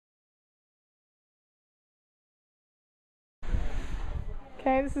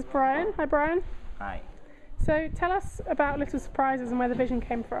Okay, this is Brian. Hi, Brian. Hi. So tell us about Little Surprises and where the vision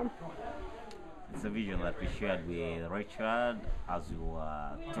came from. It's a vision that we shared with Richard as we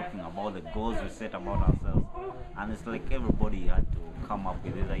were talking about the goals we set about ourselves. And it's like everybody had to come up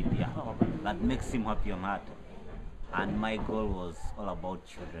with this idea that makes him happy on heart. And my goal was all about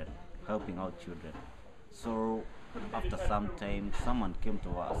children, helping out children. So after some time, someone came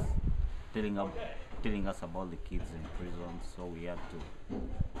to us telling us about the kids in prison. So we had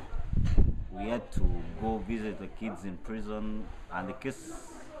to go visit the kids in prison, and the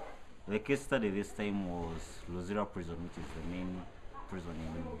case study this time was Luzira prison, which is the main prison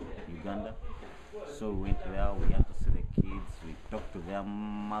in Uganda. So we went there, we had to see the kids, we talked to their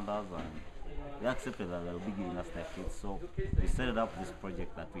mothers, and they accepted that they'll be giving us their kids. So we set up this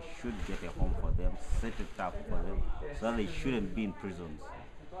project that we should get a home for them, set it up for them, so that they shouldn't be in prisons,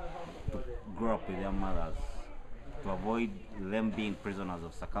 to grow up with their mothers, to avoid them being prisoners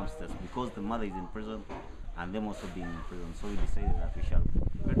of circumstance, because the mother is in prison and them also being in prison. So we decided that we shall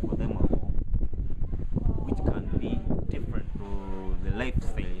create for them a home which can be different to the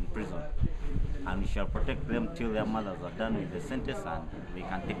lifestyle in prison, and we shall protect them till their mothers are done with the sentence and they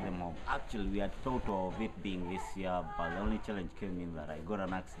can take them home. Actually, we had thought of it being this year, but the only challenge came in that I got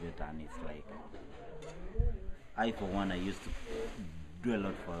an accident, and it's like, I for one, I used to do a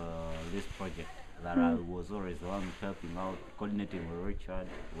lot for this project, that I was always the one helping out, coordinating with Richard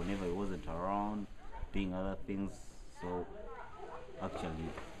whenever he wasn't around, doing other things. So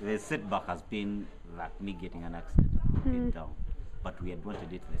actually, the setback has been like me getting an accident and being down. But we had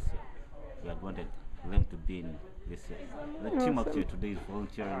wanted it this year. We had wanted them to be in this year. The team actually today is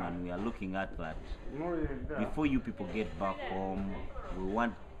volunteering, and we are looking at that. Before you people get back home, we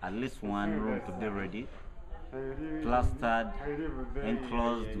want at least one room to be ready, plastered,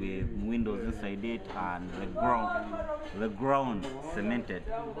 enclosed with windows inside it, and the ground cemented.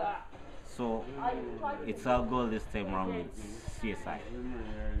 So it's our goal this time around with CSI.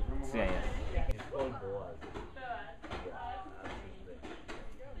 CIS. It's called Boaz.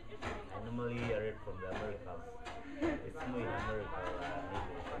 I normally read from the Americans. It's more in America than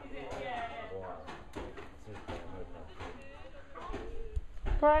Boaz. It's used by Americans.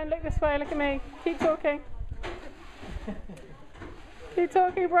 Brian, look this way, look at me. Keep talking. Keep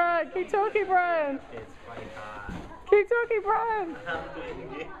talking, Brian. Keep talking, Brian. It's quite hard. Keep talking, Brian. I'm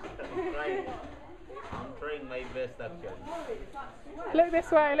doing it. I'm trying my best actually. Look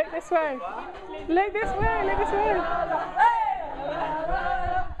this way, look this way. Look this way, look this way.